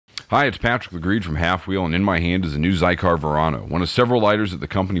Hi, it's Patrick Lagreid from Halfwheel, and in my hand is a new XIKAR Verano, one of several lighters that the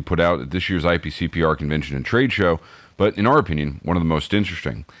company put out at this year's IPCPR convention and trade show, but in our opinion, one of the most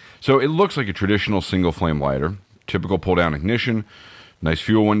interesting. So it looks like a traditional single flame lighter, typical pull-down ignition, nice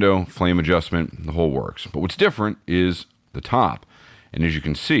fuel window, flame adjustment, the whole works. But what's different is the top. And as you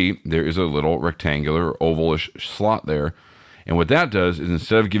can see, there is a little rectangular, ovalish slot there. And what that does is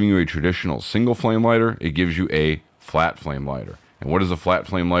instead of giving you a traditional single flame lighter, it gives you a flat flame lighter. And what does a flat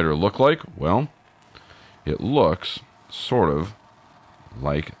flame lighter look like? Well, it looks sort of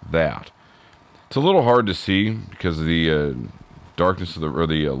like that. It's a little hard to see because of the darkness of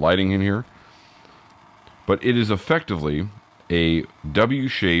the lighting in here, but it is effectively a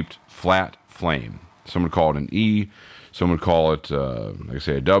W-shaped flat flame. Some would call it an E, some would call it, like I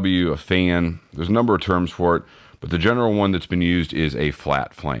say, a W, a fan. There's a number of terms for it, but the general one that's been used is a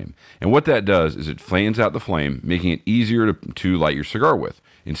flat flame. And what that does is it fans out the flame, making it easier to light your cigar with.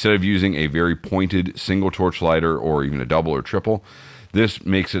 Instead of using a very pointed single torch lighter or even a double or triple, this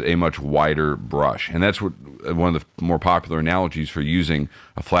makes it a much wider brush. And that's what one of the more popular analogies for using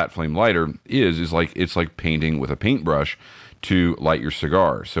a flat flame lighter is like it's like painting with a paintbrush to light your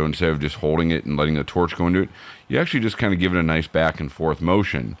cigar. So instead of just holding it and letting the torch go into it, you actually just kind of give it a nice back and forth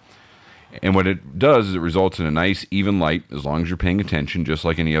motion. And what it does is it results in a nice even light as long as you're paying attention. Just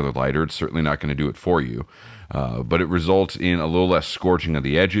like any other lighter, it's certainly not going to do it for you, but it results in a little less scorching of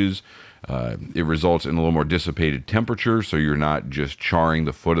the edges. It results in a little more dissipated temperature, so you're not just charring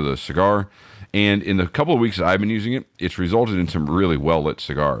the foot of the cigar. And in the couple of weeks that I've been using it, it's resulted in some really well lit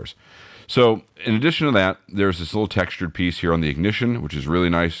cigars. So in addition to that, there's this little textured piece here on the ignition, which is really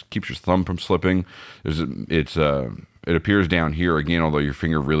nice, keeps your thumb from slipping. It appears down here again, although your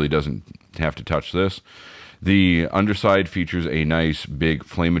finger really doesn't have to touch this. The underside features a nice big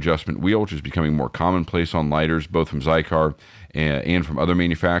flame adjustment wheel, which is becoming more commonplace on lighters, both from XIKAR and from other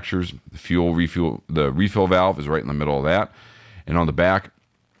manufacturers. The refill valve is right in the middle of that. And on the back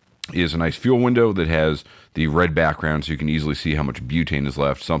is a nice fuel window that has the red background so you can easily see how much butane is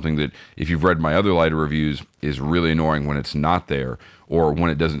left, something that, if you've read my other lighter reviews, is really annoying when it's not there or when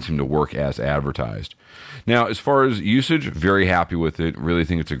it doesn't seem to work as advertised. Now, as far as usage, very happy with it. Really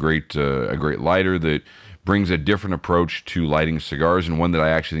think it's a great lighter that brings a different approach to lighting cigars, and one that I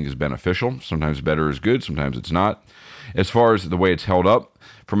actually think is beneficial. Sometimes better is good, sometimes it's not. As far as the way it's held up,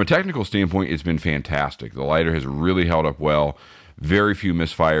 from a technical standpoint, it's been fantastic. The lighter has really held up well. Very few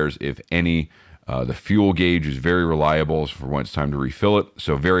misfires, if any. The fuel gauge is very reliable for when it's time to refill it,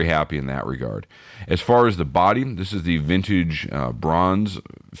 so very happy in that regard. As far as the body, this is the vintage bronze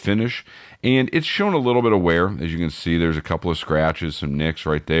finish, and it's shown a little bit of wear. As you can see, there's a couple of scratches, some nicks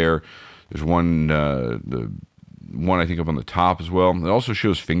right there. There's one, the one I think up on the top as well. It also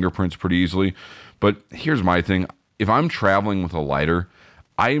shows fingerprints pretty easily, but here's my thing. If I'm traveling with a lighter,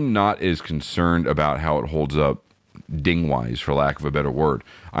 I'm not as concerned about how it holds up ding-wise, for lack of a better word.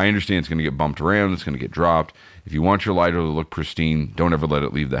 I understand it's going to get bumped around, it's going to get dropped. If you want your lighter to look pristine, don't ever let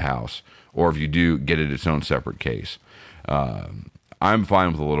it leave the house. Or if you do, get it its own separate case. I'm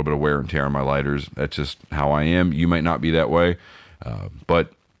fine with a little bit of wear and tear on my lighters. That's just how I am. You might not be that way,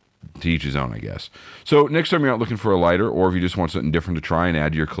 but to each his own, I guess. So next time you're out looking for a lighter, or if you just want something different to try and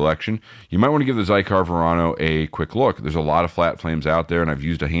add to your collection, you might want to give the XIKAR Verano a quick look. There's a lot of flat flames out there, and I've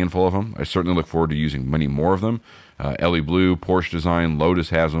used a handful of them. I certainly look forward to using many more of them. Ellie Blue, Porsche Design,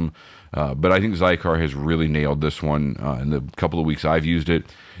 Lotus has them, but I think XIKAR has really nailed this one in the couple of weeks I've used it.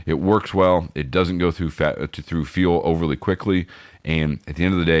 It works well. It doesn't go through fuel overly quickly, and at the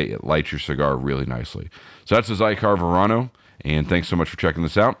end of the day, it lights your cigar really nicely. So that's the XIKAR Verano. And thanks so much for checking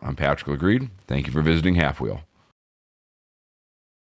this out. I'm Patrick Lagreid. Thank you for visiting Halfwheel.